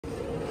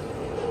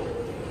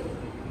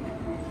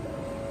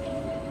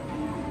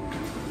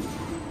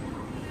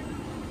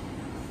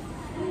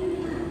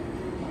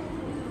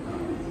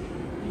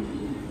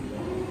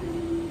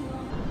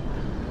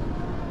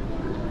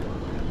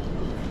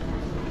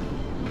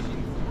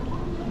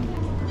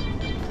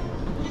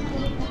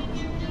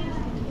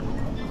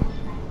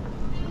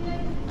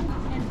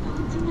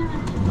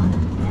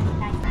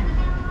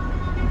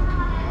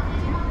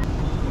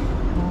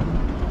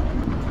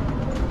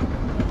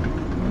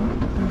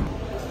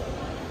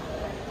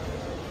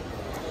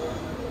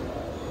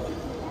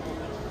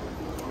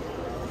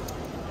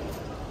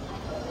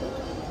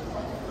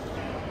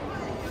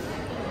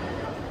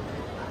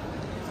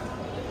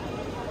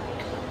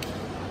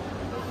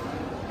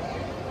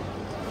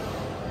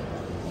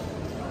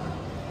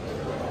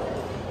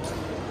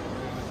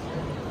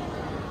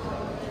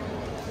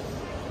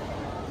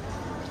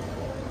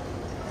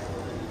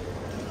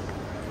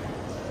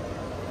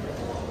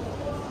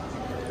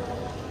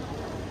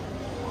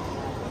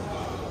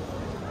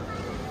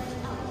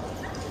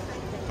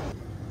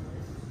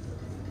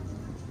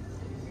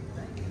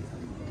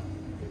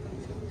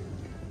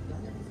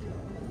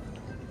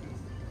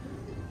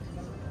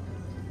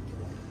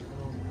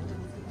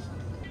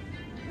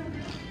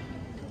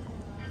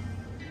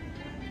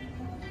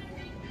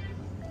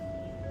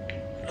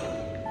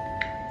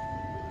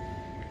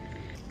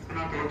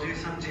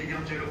時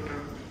46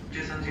分、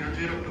13時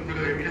46分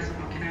頃より皆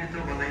様機内へと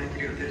ご案内で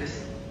きる予定で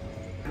す。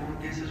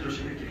本件数上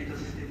締め切りと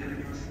させていただ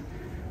きます。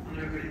お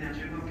乗り送りには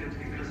十分お気を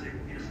つけください。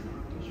皆様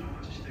の搭乗を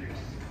お待ちしており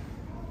ます。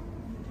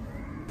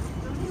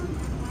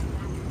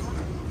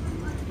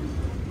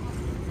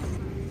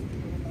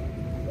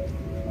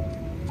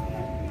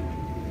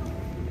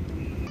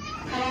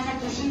川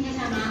崎真司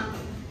様、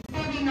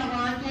本日の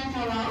保安検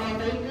査はお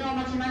あと1分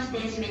をもちまして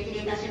締め切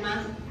りいたし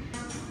ます。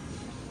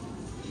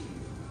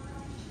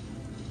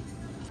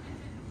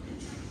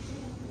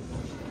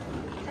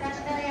プラ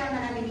チナレア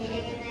並びに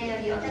ANA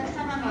よりお客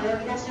様のお呼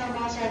び出しを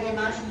申し上げ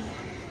ます。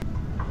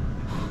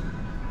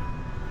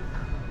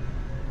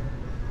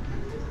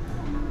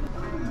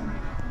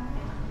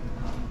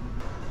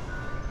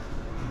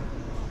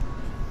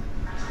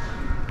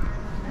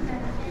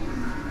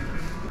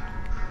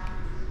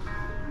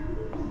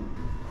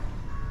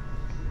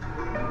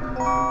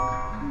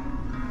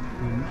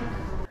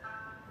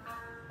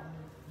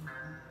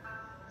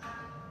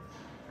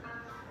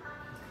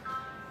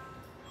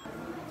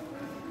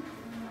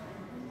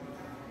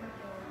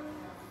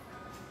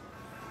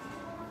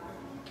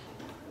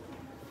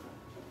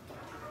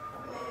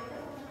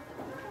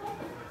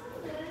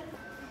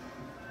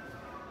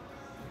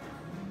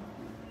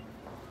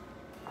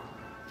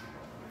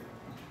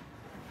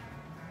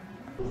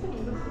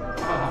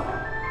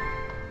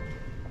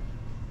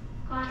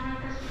ご案内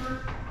いたしま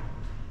す。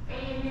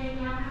ANA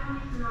にある本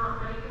日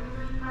の取り組み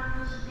の一環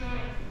として、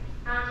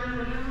搭乗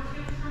ご利用のお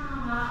客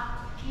様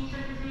は、飲食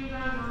時以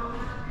外の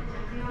マスク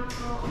着用と、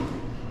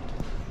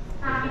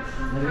サービス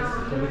カウンタ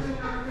ーを利用し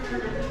の手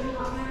続きに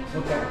ご協力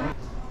ください。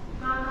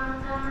バーカウ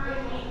ンター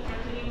内に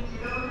着陸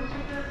自動の車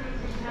両を設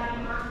置してあ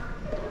りま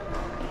す。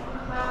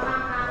バー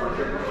カウン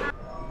ターの利用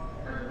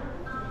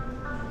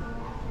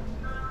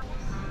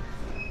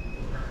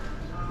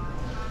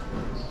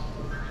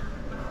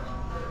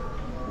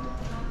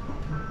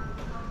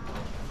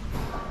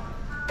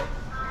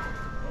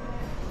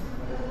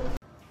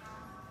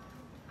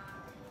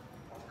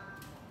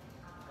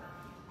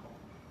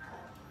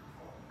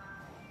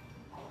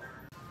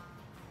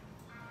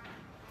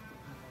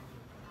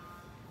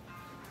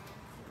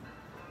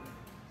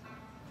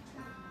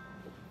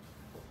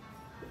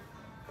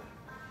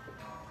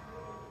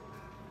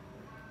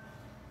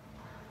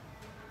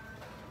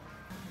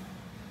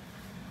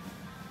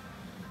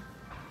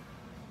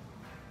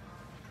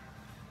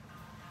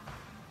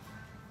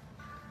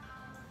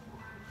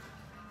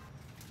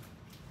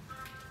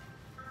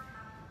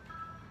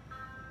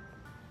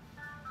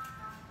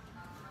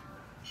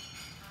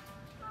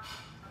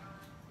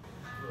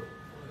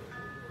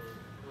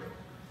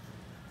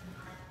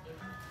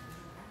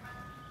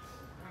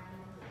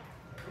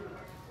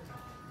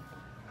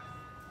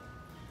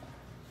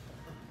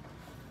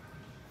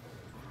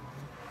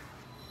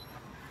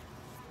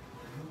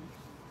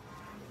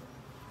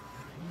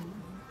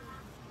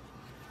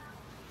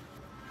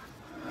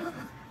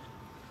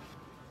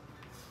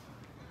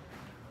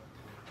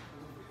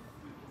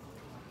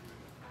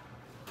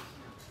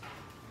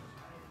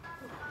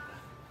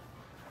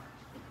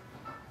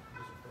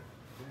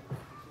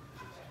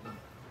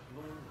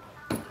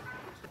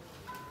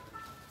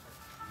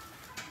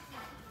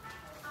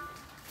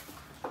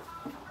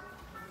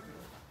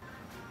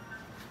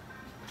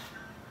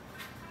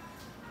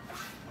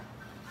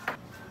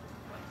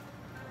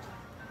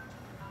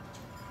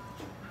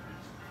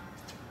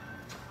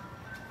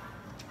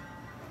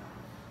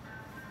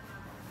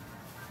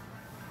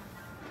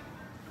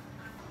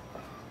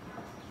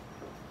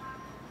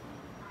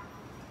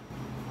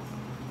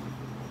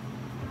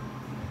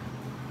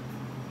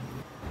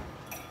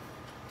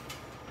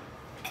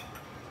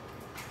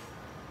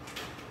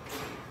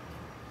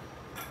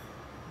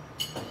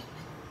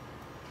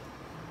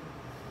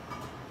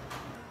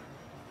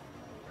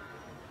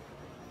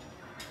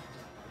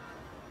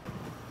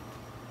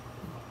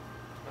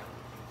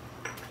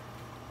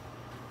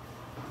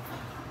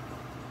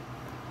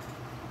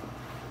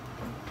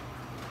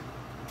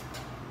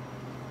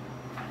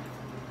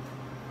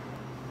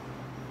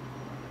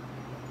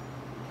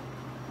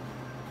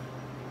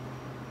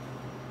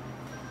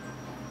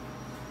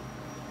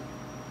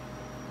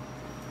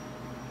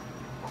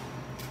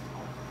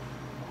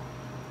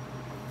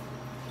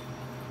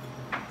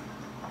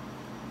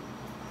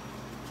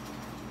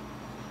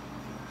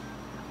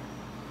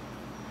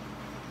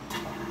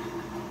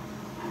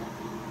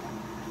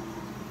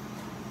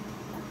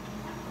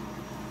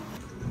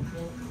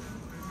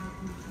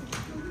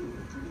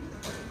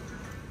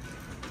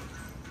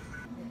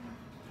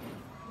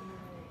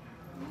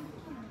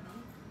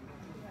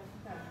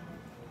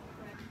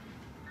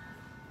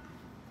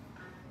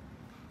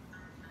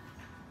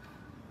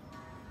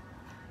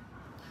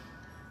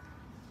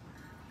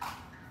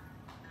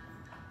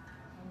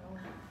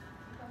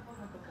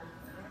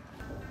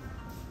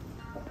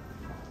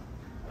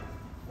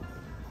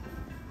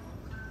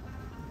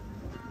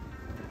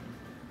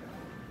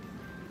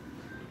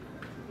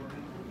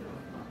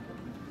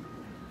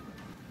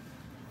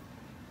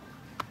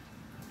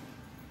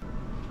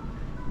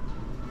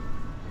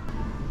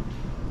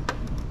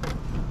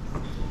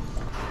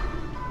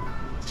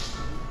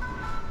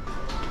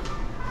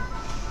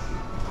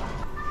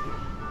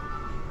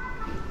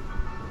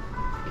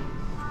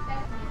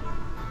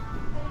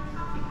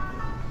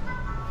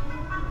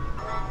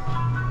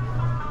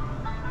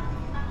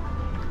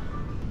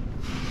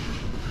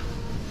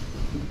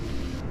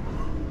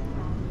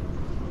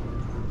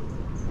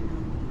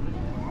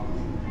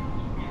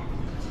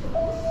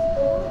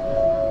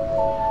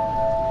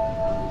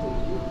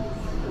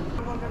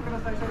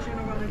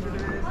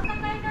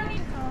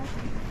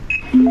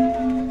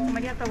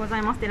がとうござ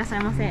います。いらっしゃ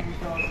いませ。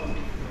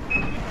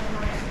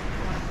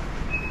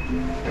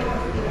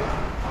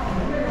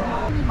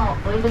にも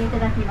お入れいた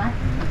だきま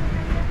す。